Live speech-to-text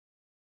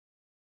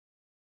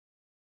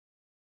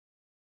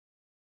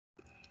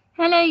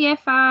Hello Year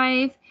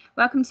 5,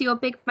 welcome to your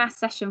big maths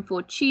session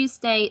for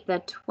Tuesday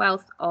the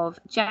 12th of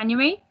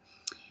January.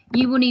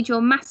 You will need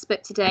your maths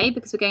book today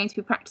because we're going to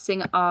be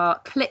practicing our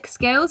CLIC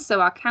skills, so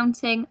our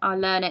counting, our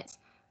learn it,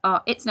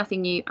 our it's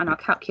nothing new and our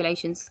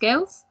calculation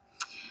skills.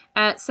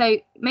 So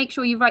make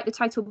sure you write the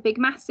title Big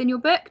Maths in your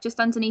book just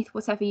underneath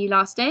whatever you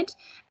last did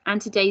and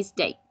today's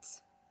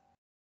dates.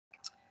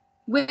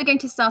 We're going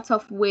to start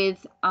off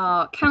with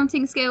our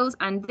counting skills,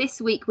 and this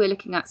week we're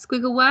looking at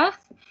squiggle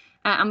worth.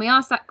 And we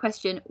asked that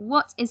question,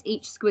 what is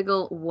each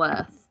squiggle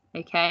worth?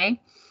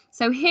 Okay,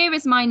 so here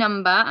is my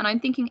number, and I'm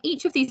thinking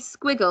each of these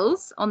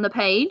squiggles on the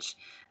page,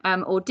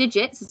 or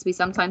digits as we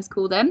sometimes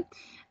call them,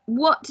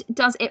 what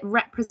does it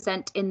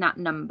represent in that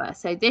number?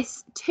 So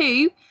this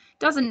 2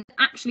 doesn't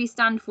actually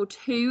stand for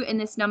 2 in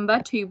this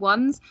number, 2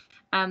 ones,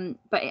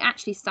 but it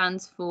actually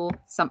stands for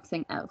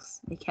something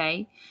else.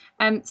 Okay,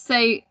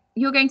 so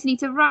you're going to need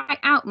to write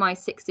out my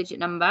 6-digit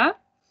number,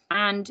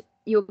 and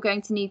you're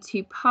going to need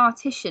to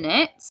partition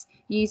it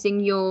using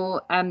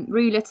your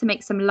ruler to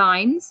make some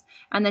lines,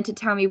 and then to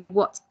tell me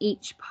what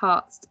each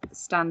part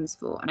stands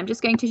for. And I'm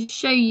just going to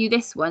show you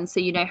this one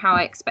so you know how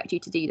I expect you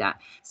to do that.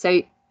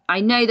 So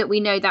I know that we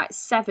know that's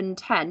 7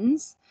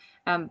 tens,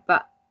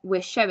 but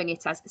we're showing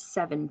it as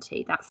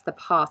 70. That's the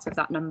part of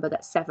that number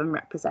that 7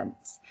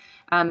 represents.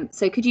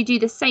 So could you do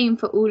the same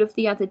for all of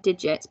the other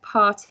digits?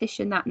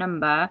 Partition that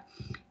number.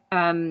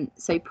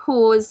 So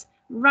pause,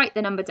 write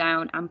the number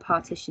down and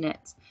partition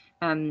it,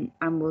 and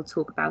we'll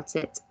talk about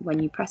it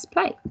when you press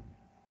play.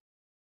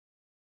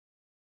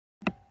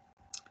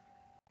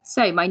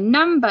 So my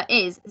number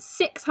is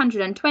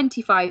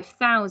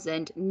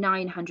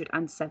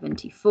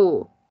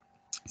 625,974.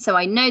 So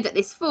I know that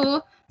this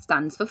 4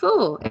 stands for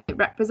 4. It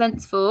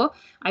represents 4.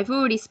 I've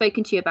already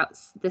spoken to you about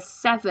the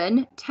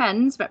 7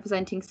 tens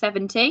representing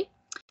 70.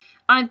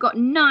 I've got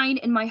 9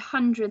 in my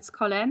hundreds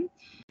column,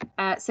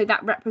 so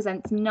that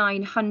represents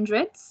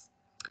 900.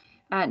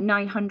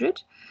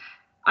 900.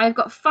 I've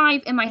got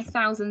 5 in my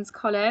thousands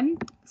column,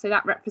 so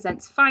that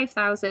represents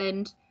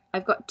 5,000.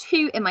 I've got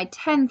 2 in my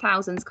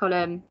 10,000s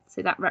column,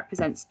 so that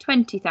represents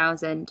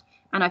 20,000.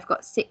 And I've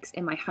got 6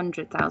 in my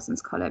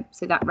 100,000s column,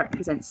 so that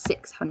represents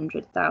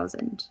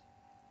 600,000.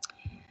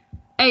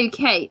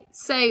 Okay,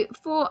 so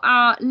for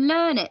our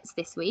Learn It's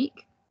this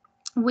week,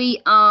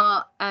 we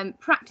are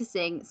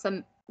practicing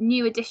some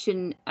new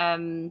addition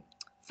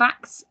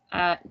facts.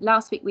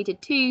 Last week we did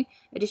 2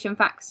 addition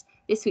facts.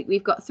 This week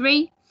we've got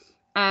 3.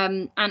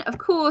 And of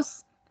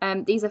course,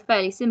 these are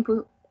fairly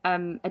simple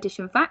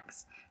addition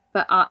facts,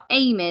 but our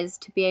aim is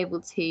to be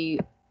able to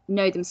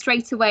know them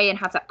straight away and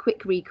have that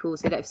quick recall,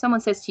 so that if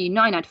someone says to you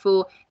 9 add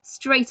 4,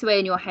 straight away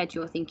in your head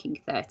you're thinking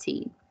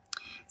 13.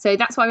 So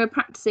that's why we're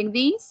practicing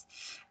these.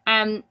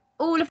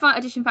 All of our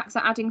addition facts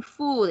are adding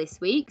 4 this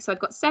week. So I've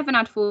got 7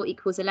 add 4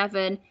 equals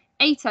 11,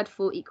 8 add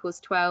 4 equals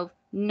 12,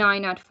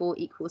 9 add 4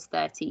 equals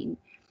 13.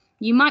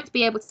 You might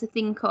be able to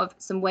think of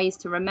some ways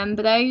to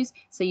remember those.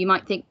 So you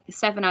might think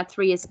 7 add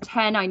 3 is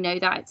 10. I know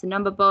that it's a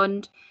number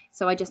bond.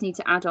 So I just need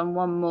to add on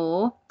 1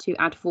 more to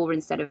add 4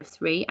 instead of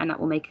 3, and that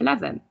will make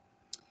 11.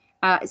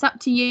 It's up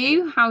to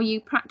you how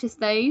you practice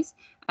those.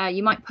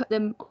 You might put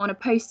them on a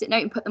post-it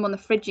note and put them on the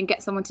fridge and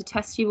get someone to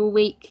test you all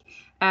week,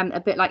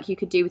 a bit like you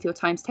could do with your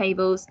times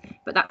tables,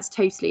 but that's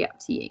totally up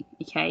to you.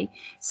 Okay,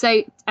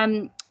 so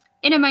in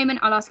a moment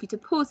I'll ask you to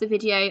pause the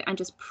video and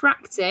just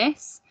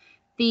practice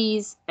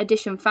these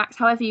addition facts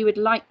however you would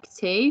like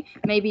to.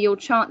 Maybe you'll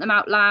chant them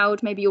out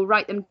loud, maybe you'll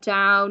write them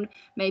down,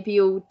 maybe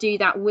you'll do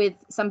that with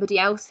somebody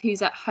else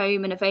who's at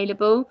home and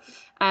available.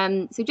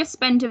 So just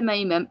spend a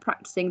moment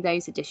practicing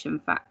those addition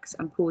facts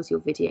and pause your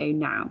video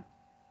now.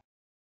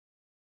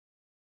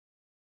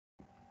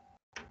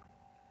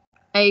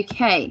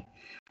 Okay,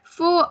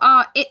 for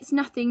our It's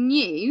Nothing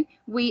New,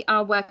 we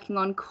are working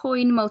on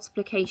coin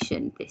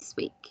multiplication this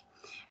week.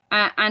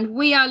 And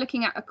we are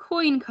looking at a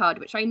coin card,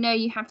 which I know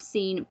you have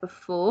seen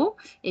before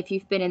if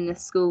you've been in the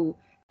school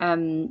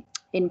in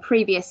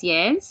previous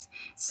years.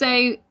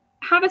 So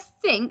have a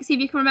think, see if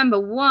you can remember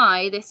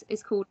why this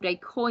is called a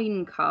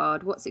coin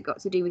card. What's it got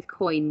to do with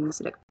coins?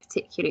 Look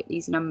particularly at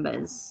these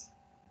numbers.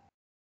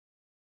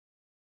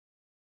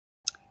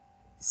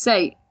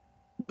 So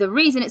the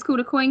reason it's called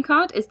a coin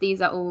card is these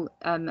are all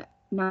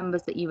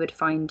numbers that you would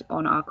find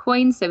on our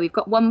coins. So we've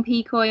got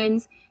 1p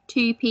coins,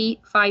 2p,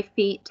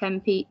 5p,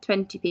 10p,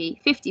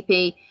 20p,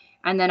 50p,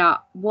 and then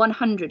our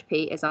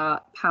 100p is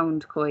our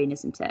pound coin,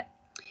 isn't it?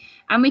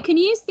 And we can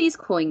use these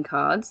coin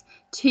cards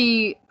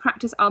to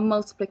practice our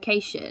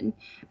multiplication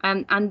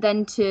and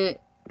then to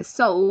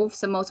solve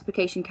some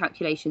multiplication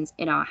calculations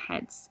in our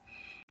heads.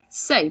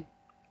 So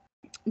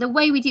the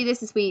way we do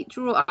this is we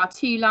draw our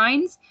 2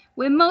 lines.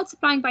 We're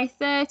multiplying by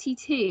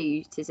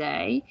 32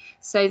 today,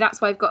 so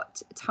that's why I've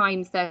got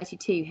times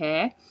 32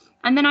 here.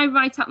 And then I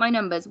write up my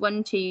numbers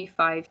 1, 2,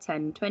 5,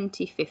 10,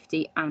 20,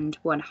 50 and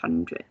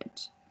 100.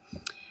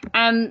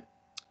 And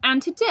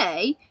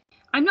today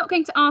I'm not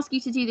going to ask you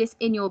to do this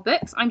in your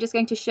books. I'm just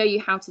going to show you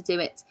how to do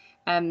it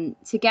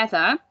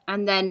together,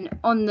 and then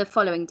on the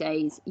following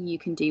days you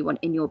can do one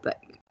in your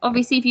book.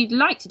 Obviously, if you'd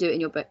like to do it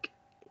in your book,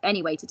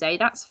 anyway today.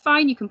 That's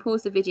fine. You can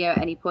pause the video at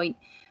any point,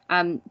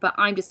 but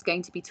I'm just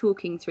going to be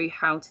talking through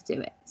how to do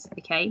it.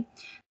 Okay.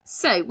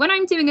 So when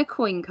I'm doing a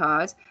coin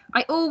card,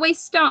 I always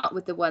start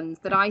with the ones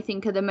that I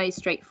think are the most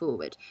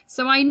straightforward.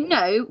 So I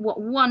know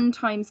what 1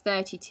 times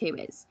 32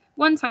 is.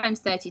 1 times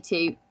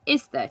 32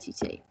 is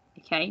 32.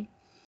 Okay.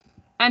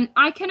 And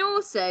I can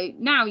also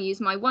now use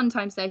my 1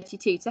 times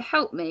 32 to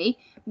help me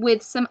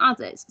with some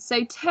others.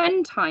 So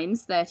 10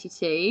 times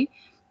 32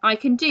 I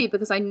can do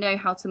because I know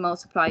how to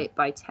multiply it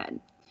by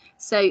 10.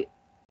 So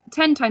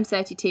 10 times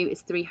 32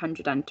 is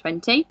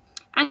 320.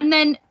 And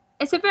then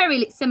it's a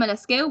very similar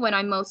skill when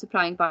I'm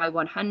multiplying by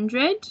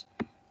 100.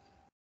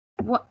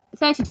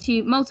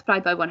 32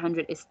 multiplied by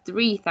 100 is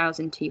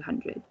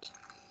 3,200.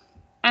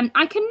 And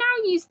I can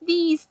now use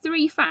these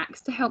 3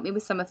 facts to help me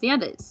with some of the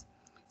others.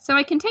 So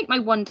I can take my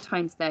 1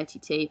 times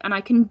 32 and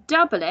I can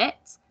double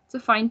it to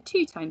find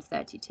 2 times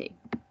 32,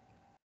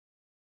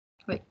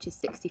 which is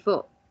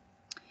 64.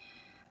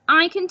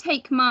 I can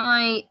take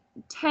my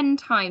 10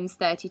 times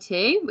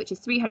 32, which is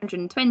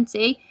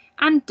 320,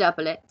 and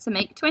double it to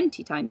make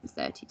 20 times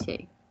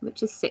 32,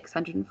 which is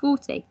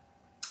 640.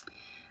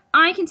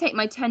 I can take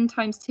my 10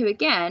 times 2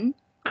 again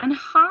and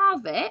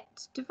halve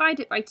it, divide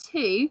it by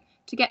 2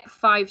 to get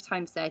 5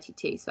 times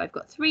 32. So I've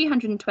got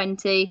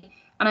 320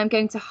 and I'm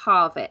going to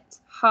halve it.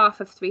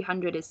 Half of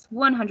 300 is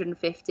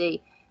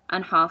 150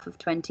 and half of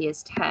 20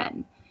 is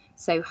 10.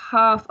 So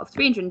half of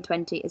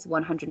 320 is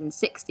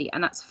 160,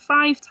 and that's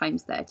 5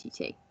 times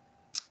 32.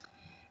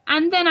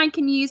 And then I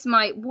can use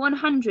my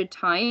 100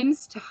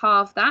 times to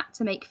halve that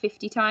to make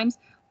 50 times,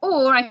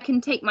 or I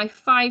can take my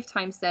 5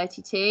 times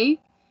 32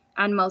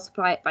 and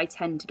multiply it by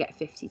 10 to get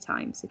 50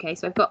 times. Okay,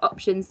 so I've got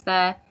options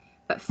there,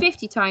 but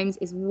 50 times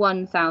is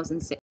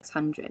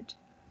 1,600.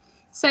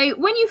 So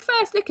when you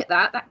first look at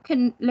that, that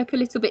can look a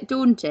little bit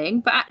daunting,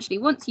 but actually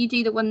once you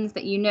do the ones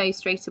that you know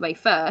straight away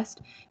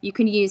first, you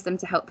can use them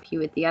to help you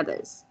with the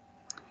others.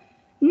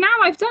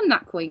 Now I've done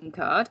that coin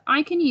card,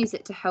 I can use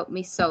it to help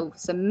me solve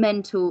some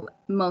mental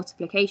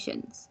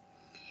multiplications.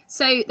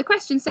 So the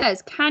question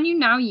says, can you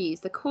now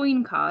use the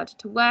coin card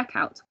to work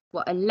out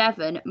what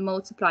 11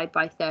 multiplied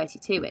by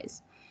 32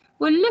 is?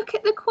 Well, look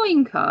at the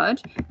coin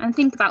card and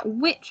think about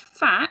which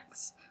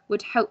facts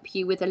would help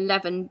you with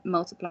 11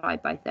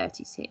 multiplied by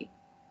 32.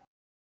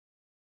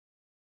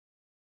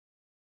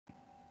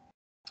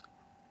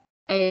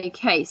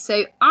 Okay,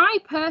 so I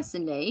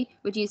personally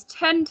would use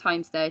 10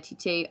 times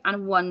 32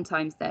 and 1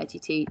 times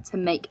 32 to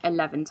make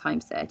 11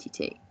 times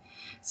 32.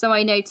 So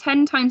I know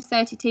 10 times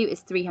 32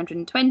 is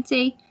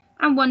 320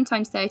 and 1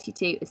 times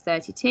 32 is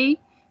 32.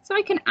 So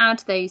I can add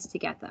those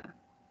together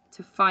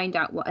to find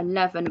out what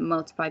 11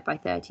 multiplied by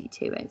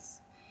 32 is.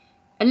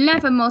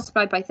 11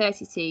 multiplied by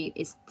 32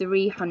 is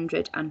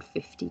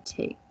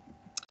 352.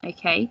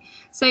 Okay,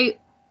 so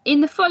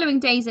in the following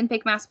days in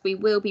Big Maths, we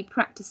will be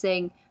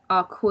practicing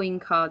our coin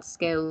card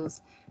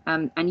skills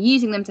and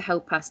using them to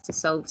help us to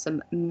solve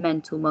some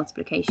mental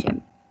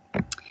multiplication.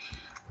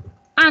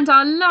 And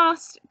our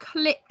last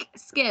CLIC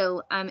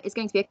skill is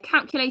going to be a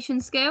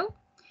calculation skill,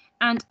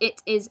 and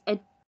it is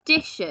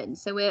addition.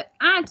 So we're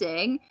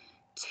adding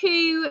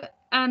 2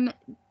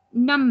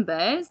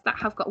 numbers that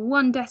have got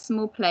 1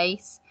 decimal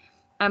place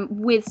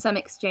with some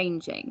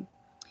exchanging.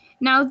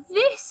 Now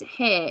this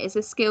here is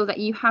a skill that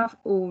you have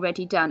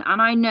already done, and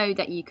I know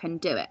that you can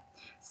do it.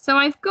 So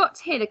I've got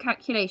here the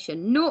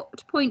calculation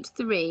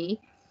 0.3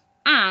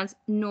 add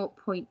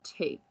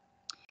 0.2.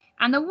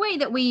 And the way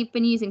that we've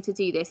been using to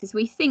do this is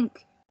we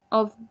think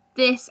of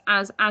this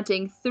as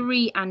adding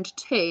 3 and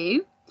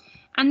 2.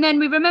 And then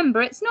we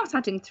remember it's not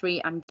adding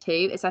 3 and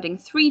 2, it's adding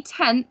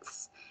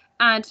 3/10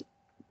 add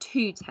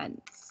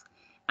 2/10.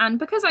 And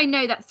because I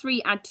know that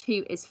 3 add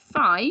 2 is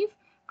 5,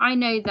 I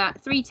know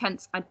that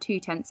 3/10 add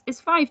 2/10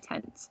 is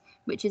 5/10,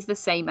 which is the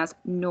same as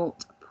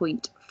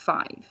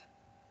 0.5.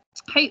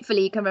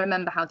 Hopefully you can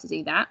remember how to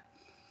do that.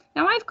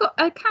 Now I've got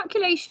a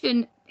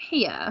calculation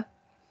here,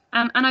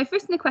 and I've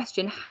written the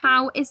question,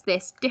 how is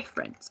this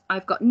different?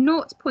 I've got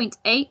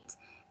 0.8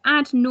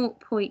 add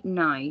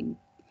 0.9.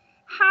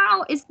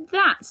 How is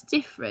that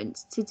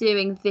different to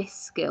doing this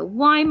skill?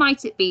 Why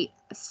might it be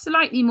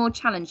slightly more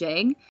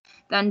challenging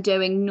than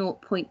doing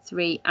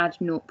 0.3 add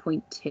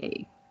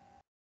 0.2?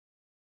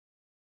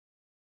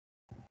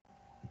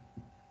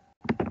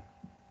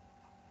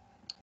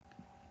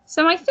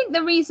 So I think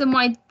the reason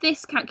why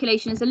this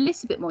calculation is a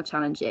little bit more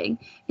challenging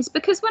is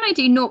because when I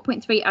do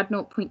 0.3 add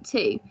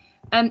 0.2,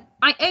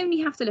 I only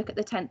have to look at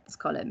the tenths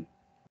column.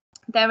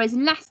 There is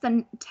less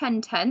than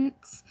 10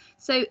 tenths,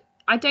 so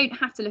I don't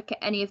have to look at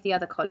any of the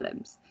other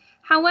columns.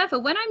 However,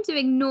 when I'm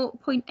doing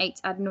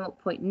 0.8 add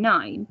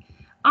 0.9,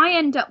 I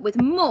end up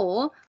with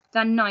more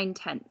than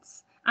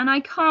 9/10, and I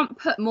can't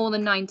put more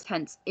than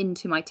 9/10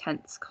 into my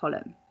tenths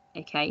column.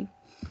 Okay,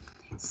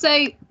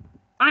 so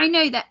I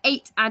know that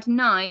 8 add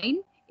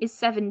 9 is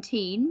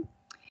 17,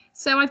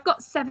 so I've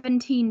got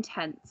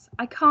 17/10.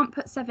 I can't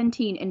put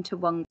 17 into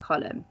one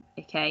column.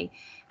 Okay,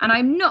 and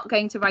I'm not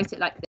going to write it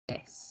like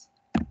this,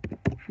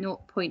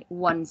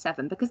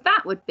 0.17, because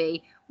that would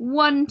be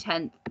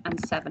 1/10 and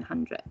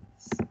 7/100.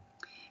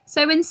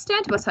 So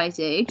instead what I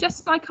do,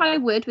 just like I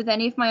would with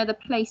any of my other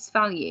place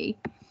value,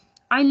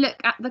 I look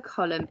at the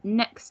column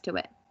next to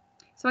it.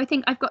 So I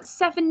think I've got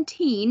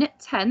 17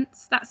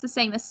 tenths, that's the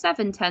same as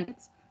 7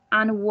 tenths,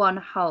 and 1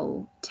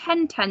 whole.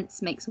 10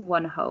 tenths makes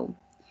 1 whole.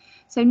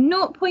 So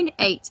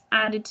 0.8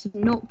 added to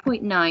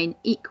 0.9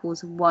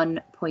 equals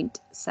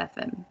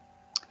 1.7.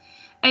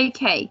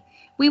 Okay,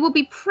 we will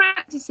be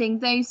practicing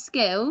those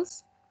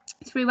skills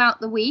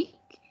throughout the week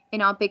in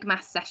our big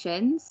math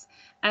sessions.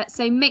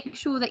 So make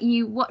sure that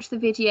you watch the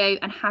video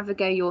and have a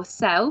go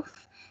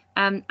yourself,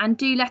 and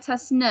do let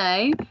us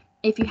know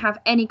if you have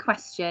any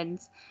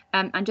questions.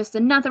 And just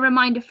another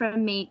reminder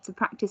from me to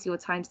practice your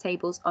times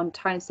tables on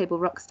Times Table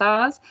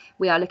Rockstars.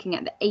 We are looking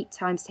at the 8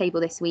 times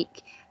table this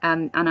week,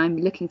 and I'm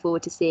looking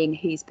forward to seeing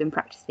who's been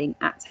practicing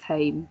at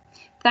home.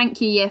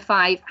 Thank you, Year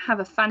 5. Have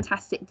a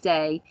fantastic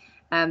day,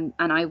 and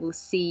I will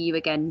see you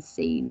again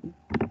soon.